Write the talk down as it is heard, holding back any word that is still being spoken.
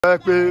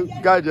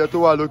Guide to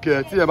wa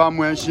lókè tí ẹ bá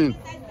mú engine.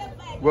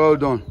 Well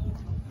done.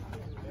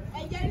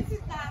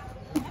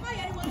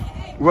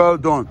 Well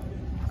done.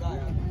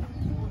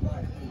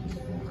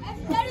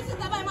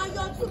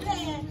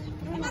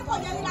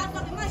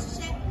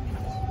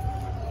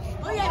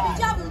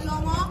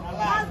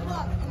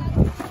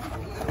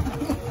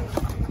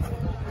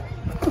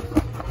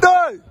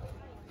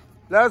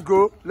 Let's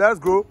go, let's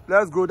go,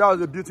 let's go. That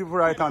was a beautiful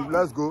right hand.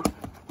 Let's go.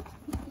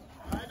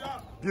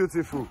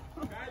 Beautiful,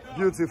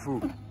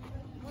 beautiful.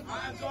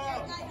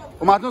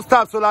 O ma tún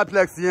start solar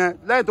plex yẹn.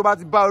 Lẹ́yìn tó bá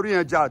ti bá orí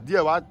yẹn jà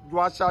díẹ̀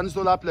wá ṣá ní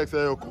solar plex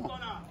ẹyọ kan.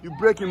 You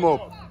break him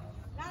up.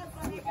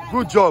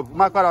 Good job.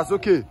 Má padà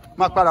sókè.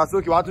 Má padà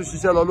sókè. Wá tún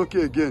ṣiṣẹ́ lọ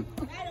lókè again.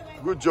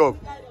 Good job.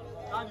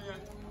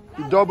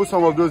 You double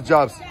some of those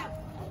jabs.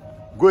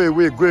 Go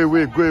away, go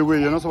away, go away.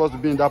 You're not supposed to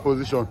be in that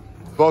position.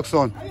 Box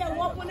on.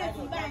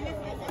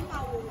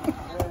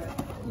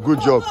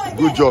 Good job.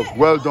 Good job.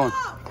 Well done.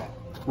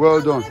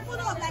 Well done.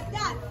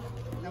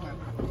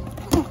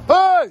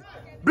 Hey!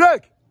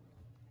 Break!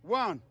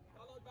 1,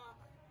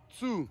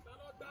 2,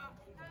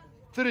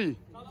 3,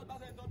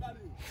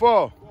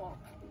 4,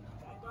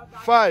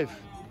 5,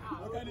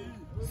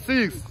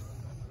 6,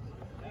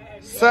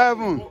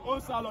 7,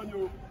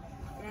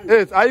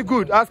 8. Are you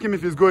good? Ask him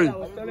if he's going.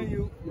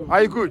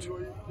 Are you good?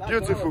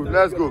 Beautiful.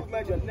 Let's go.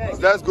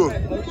 Let's go.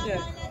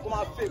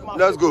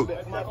 Let's go.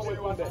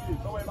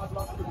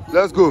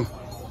 Let's go.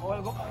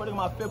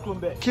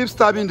 Keep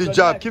stabbing the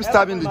jab. Keep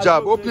stabbing the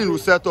jab. Opening will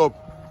set up.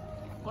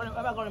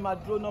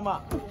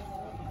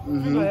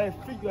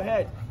 Your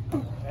head.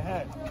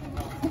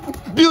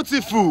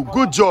 Beautiful.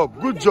 Good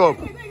job. Good job.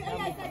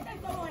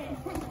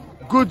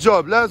 Good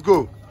job. Let's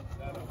go.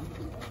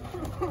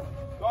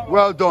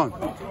 Well done.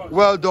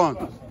 Well done.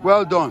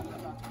 Well done.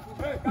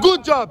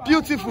 Good job.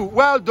 Beautiful.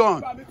 Well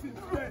done.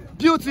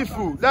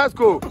 Beautiful. Let's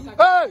go.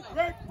 Hey!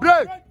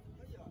 Break!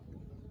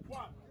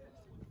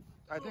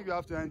 I think you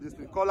have to end this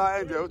thing. Collar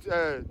end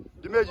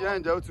the major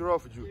end the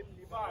rough you.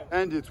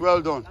 End it.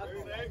 Well done.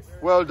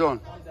 Well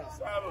done.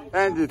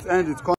 End it. End it.